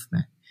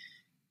movement.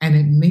 And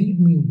it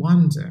made me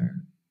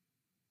wonder,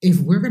 if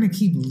we're going to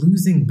keep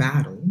losing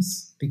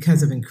battles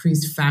because of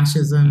increased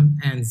fascism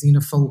and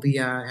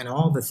xenophobia and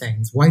all the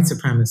things, white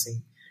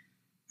supremacy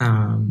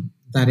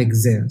that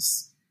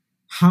exists,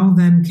 how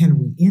then can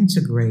we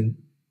integrate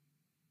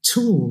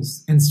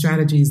tools and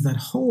strategies that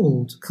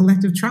hold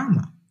collective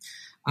trauma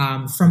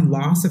from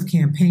loss of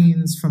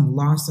campaigns, from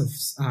loss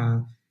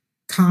of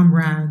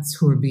comrades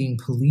who are being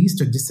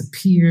policed or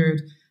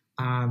disappeared,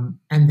 and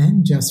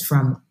then just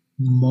from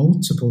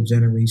multiple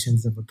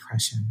generations of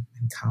oppression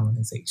and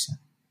colonization.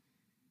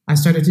 I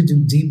started to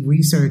do deep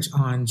research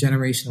on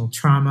generational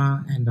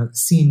trauma and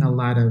seeing a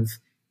lot of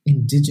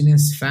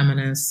Indigenous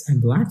feminists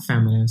and Black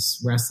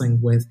feminists wrestling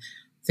with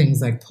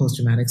things like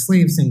post-traumatic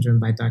slave syndrome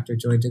by Dr.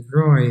 Joy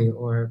DeGroy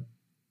or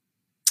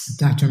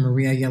Dr.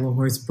 Maria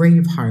Yellowhorse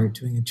Braveheart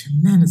doing a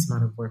tremendous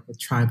amount of work with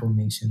tribal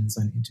nations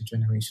on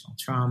intergenerational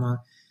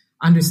trauma,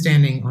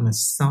 understanding on a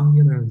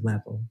cellular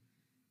level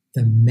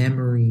the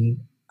memory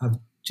of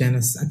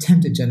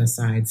attempted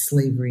genocide,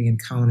 slavery,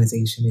 and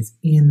colonization is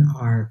in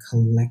our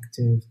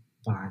collective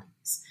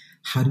bodies.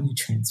 How do you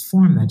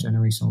transform that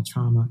generational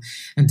trauma?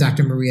 And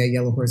Dr. Maria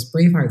Yellowhorse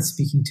Braveheart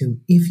speaking to,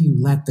 if you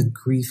let the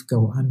grief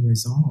go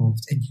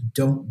unresolved and you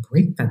don't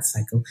break that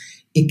cycle,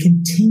 it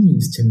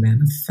continues to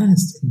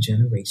manifest in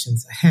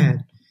generations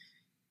ahead.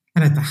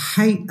 And at the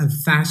height of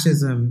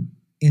fascism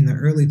in the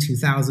early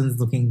 2000s,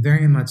 looking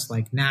very much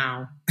like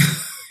now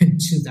in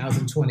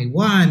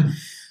 2021,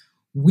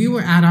 we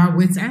were at our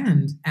wits'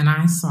 end, and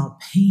I saw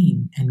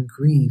pain and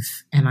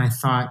grief, and I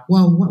thought,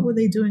 well, what were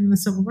they doing in the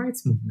civil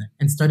rights movement?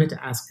 And started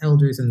to ask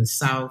elders in the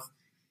South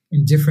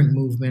in different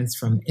movements,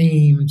 from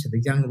AIM to the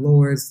Young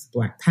Lords, the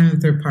Black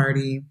Panther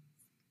Party.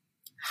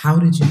 How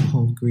did you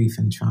hold grief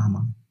and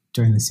trauma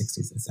during the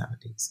 60s and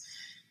 70s?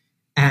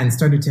 And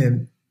started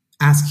to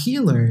ask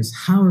healers,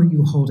 how are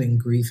you holding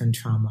grief and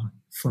trauma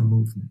for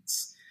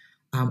movements?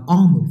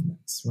 All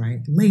movements,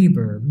 right?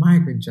 Labor,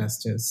 migrant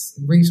justice,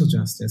 racial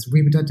justice,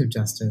 reproductive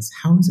justice.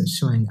 How is it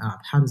showing up?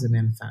 How does it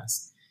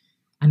manifest?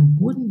 And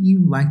wouldn't you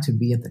like to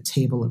be at the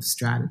table of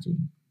strategy?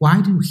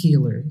 Why do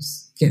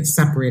healers get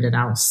separated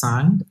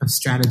outside of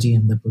strategy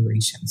and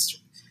liberation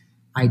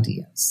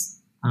ideas?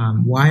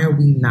 Why are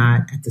we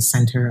not at the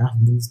center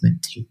of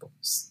movement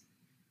tables?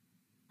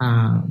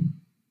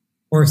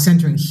 Or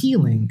centering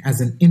healing as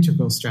an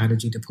integral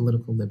strategy to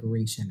political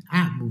liberation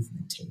at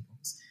movement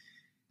tables?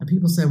 And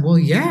people said, well,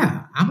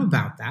 yeah, I'm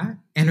about that.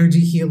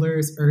 Energy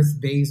healers,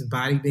 earth-based,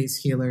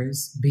 body-based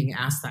healers being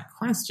asked that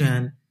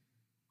question,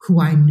 who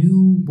I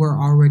knew were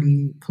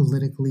already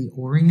politically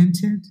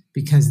oriented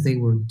because they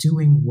were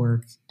doing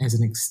work as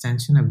an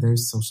extension of their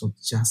social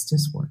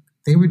justice work.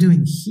 They were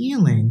doing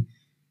healing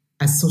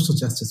as social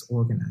justice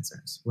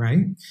organizers,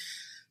 right?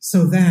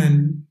 So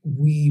then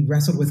we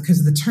wrestled with,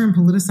 because the term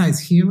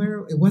politicized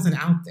healer, it wasn't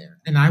out there.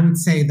 And I would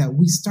say that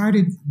we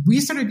started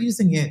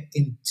using it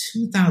in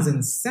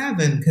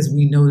 2007 because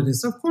we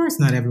noticed, of course,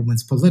 not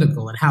everyone's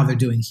political and how they're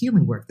doing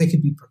healing work. They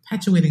could be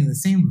perpetuating the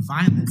same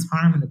violence,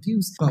 harm, and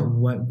abuse. But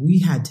what we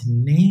had to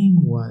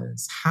name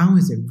was, how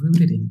is it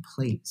rooted in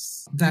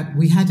place? That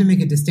we had to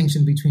make a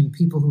distinction between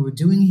people who were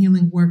doing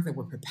healing work that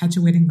were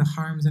perpetuating the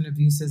harms and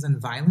abuses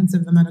and violence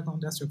of the medical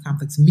industrial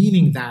complex,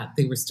 meaning that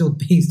they were still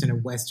based in a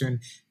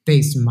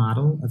Western-based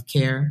model of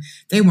care.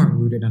 They weren't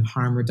rooted in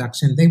harm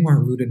reduction. They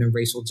weren't rooted in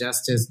racial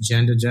justice,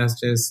 gender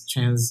justice,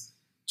 trans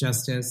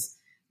justice.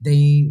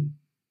 they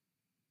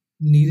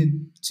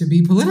needed to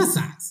be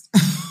politicized.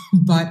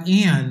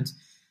 And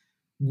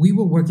we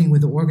were working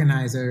with the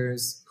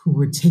organizers who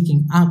were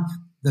taking up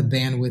the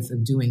bandwidth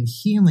of doing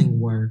healing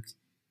work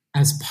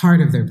as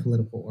part of their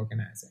political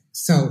organizing.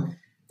 So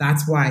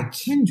that's why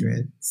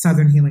Kindred,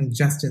 Southern Healing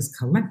Justice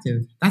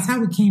Collective, that's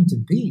how it came to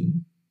be.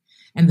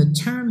 And the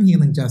term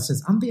healing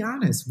justice, I'll be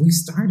honest,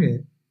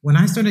 when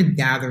I started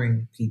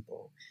gathering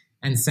people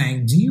and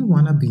saying, do you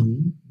want to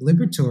be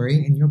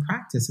liberatory in your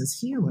practice as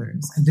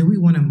healers? And do we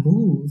want to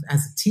move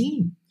as a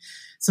team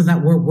so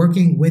that we're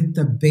working with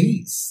the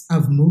base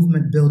of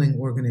movement building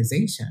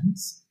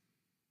organizations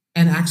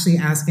and actually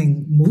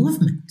asking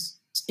movement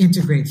to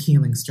integrate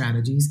healing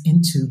strategies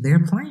into their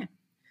plan?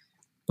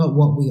 But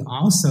what we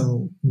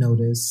also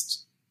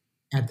noticed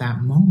at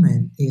that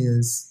moment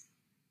is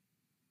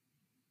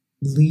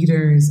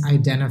leaders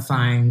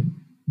identifying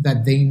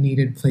that they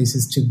needed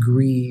places to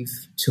grieve,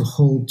 to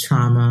hold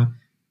trauma,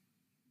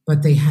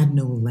 but they had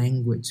no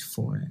language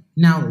for it.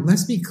 Now,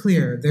 let's be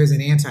clear, there's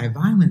an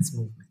anti-violence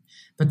movement,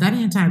 but that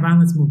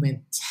anti-violence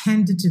movement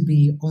tended to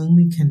be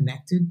only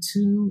connected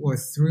to or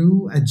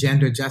through a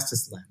gender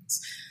justice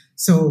lens.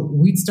 So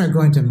we'd start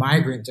going to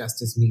migrant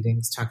justice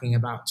meetings talking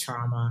about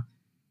trauma.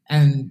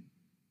 And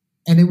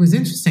it was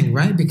interesting,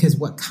 right? Because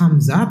what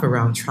comes up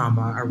around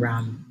trauma,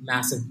 around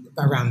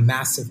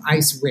massive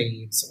ICE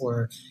raids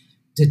or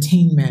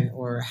detainment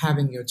or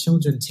having your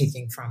children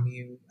taken from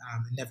you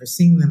and never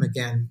seeing them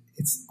again,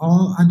 it's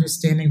all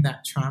understanding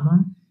that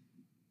trauma.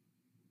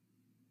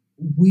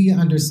 We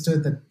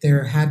understood that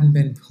there hadn't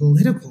been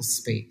political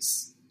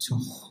space to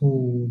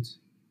hold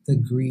the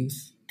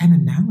grief and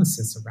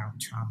analysis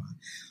around trauma.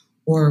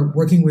 Or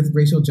working with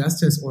racial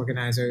justice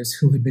organizers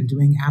who had been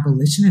doing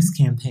abolitionist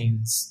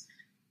campaigns,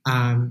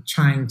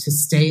 trying to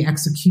stay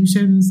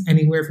executions,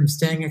 anywhere from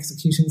staying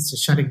executions to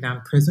shutting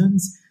down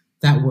prisons,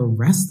 that were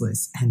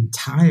restless and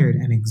tired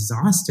and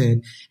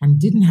exhausted and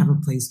didn't have a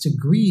place to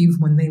grieve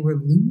when they were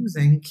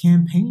losing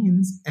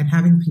campaigns and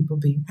having people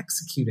being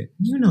executed.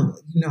 You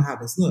know how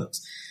this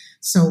looks.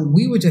 So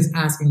we were just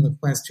asking the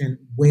question,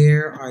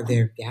 where are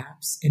there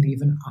gaps? And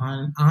even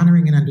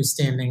honoring and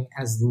understanding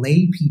as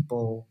lay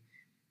people,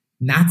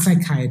 not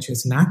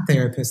psychiatrists, not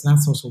therapists, not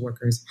social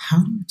workers,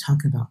 how do you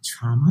talk about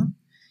trauma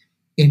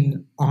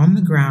in on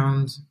the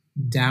ground,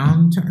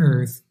 down to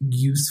earth,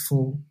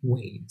 useful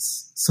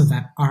ways so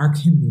that our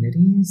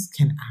communities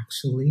can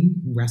actually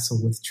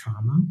wrestle with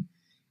trauma?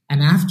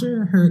 And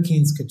after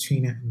Hurricanes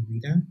Katrina and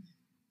Rita,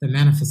 the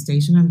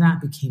manifestation of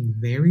that became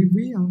very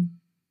real,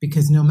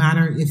 because no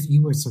matter if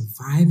you were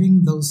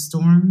surviving those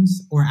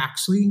storms or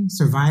actually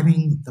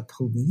surviving the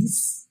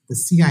police, the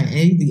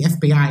CIA, the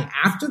FBI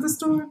after the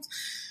storms,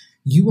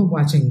 you were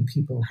watching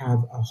people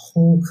have a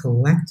whole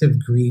collective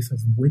grief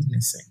of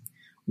witnessing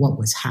what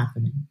was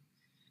happening.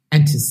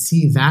 And to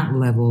see that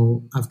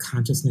level of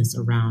consciousness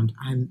around,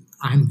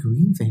 I'm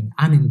grieving,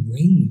 I'm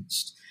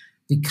enraged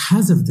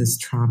because of this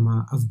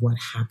trauma of what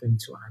happened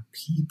to our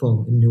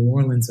people in New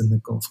Orleans and the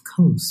Gulf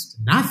Coast,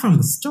 not from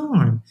the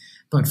storm,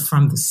 but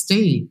from the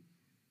state.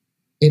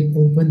 It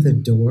opened the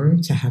door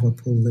to have a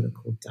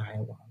political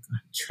dialogue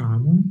on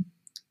trauma,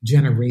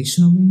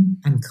 generationally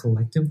and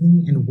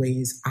collectively, in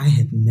ways I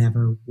had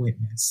never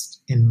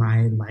witnessed in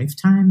my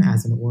lifetime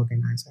as an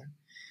organizer.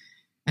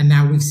 And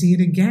now we see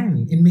it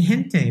again in Mi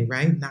Gente,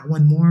 right? Not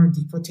One More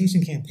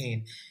deportation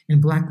campaign,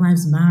 in Black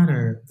Lives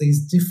Matter,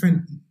 these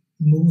different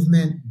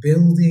movement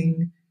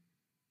building,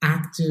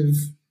 active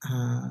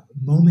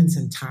moments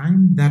in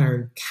time that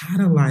are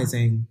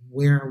catalyzing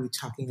where are we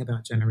talking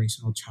about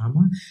generational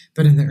trauma.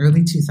 But in the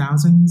early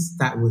 2000s,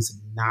 that was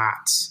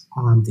not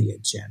on the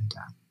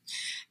agenda.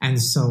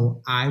 And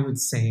so I would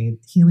say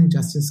healing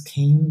justice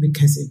came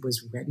because it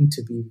was ready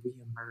to be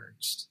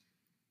reemerged.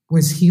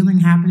 Was healing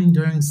happening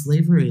during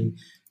slavery,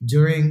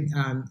 during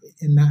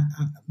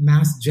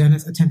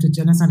attempted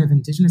genocide of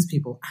indigenous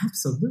people?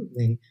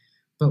 Absolutely.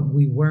 But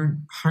we weren't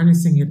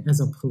harnessing it as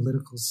a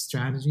political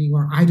strategy,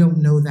 or I don't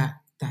know that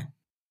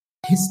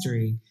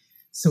history.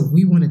 So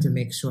we wanted to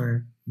make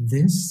sure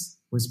this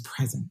was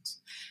present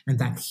and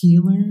that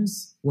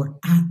healers were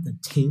at the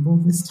table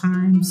this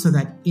time, so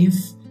that if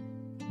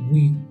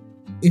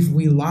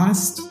we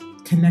lost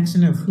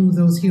connection of who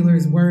those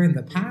healers were in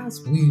the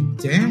past, we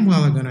damn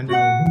well are going to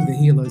know who the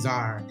healers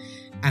are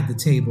at the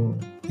table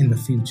in the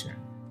future.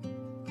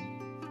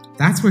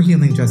 That's where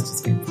healing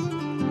justice came from.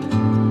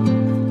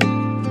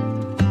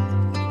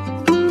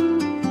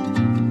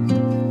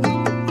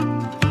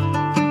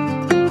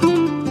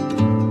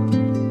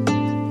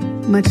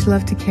 Much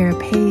love to Kara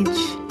Page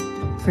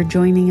for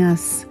joining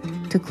us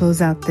to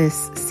close out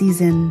this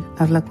season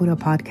of La Cura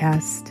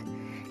podcast.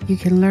 You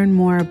can learn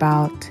more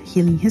about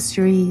healing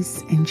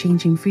histories and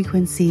changing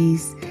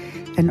frequencies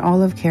and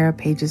all of Kara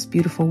Page's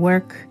beautiful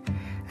work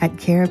at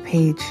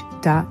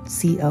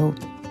karapage.co.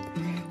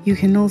 You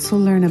can also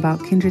learn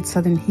about Kindred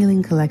Southern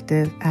Healing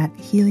Collective at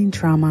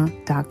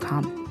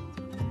healingtrauma.com.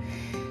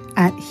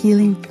 At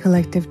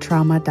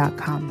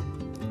healingcollectivetrauma.com.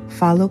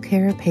 Follow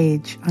Kara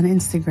Page on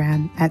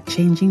Instagram at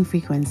Changing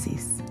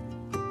Frequencies.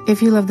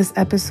 If you love this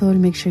episode,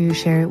 make sure you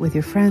share it with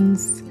your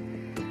friends.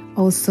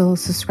 Also,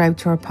 subscribe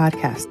to our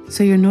podcast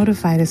so you're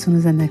notified as soon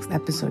as the next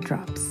episode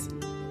drops.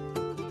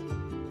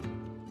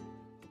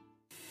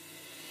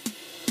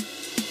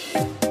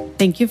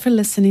 Thank you for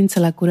listening to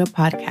La Cura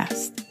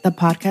Podcast. The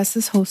podcast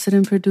is hosted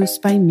and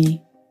produced by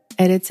me,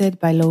 edited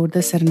by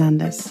Lourdes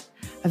Hernandez.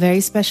 A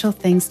very special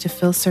thanks to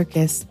Phil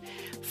Circus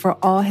for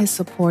all his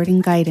support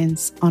and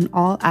guidance on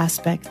all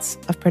aspects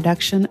of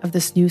production of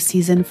this new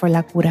season for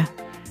La Cura.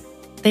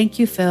 Thank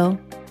you, Phil.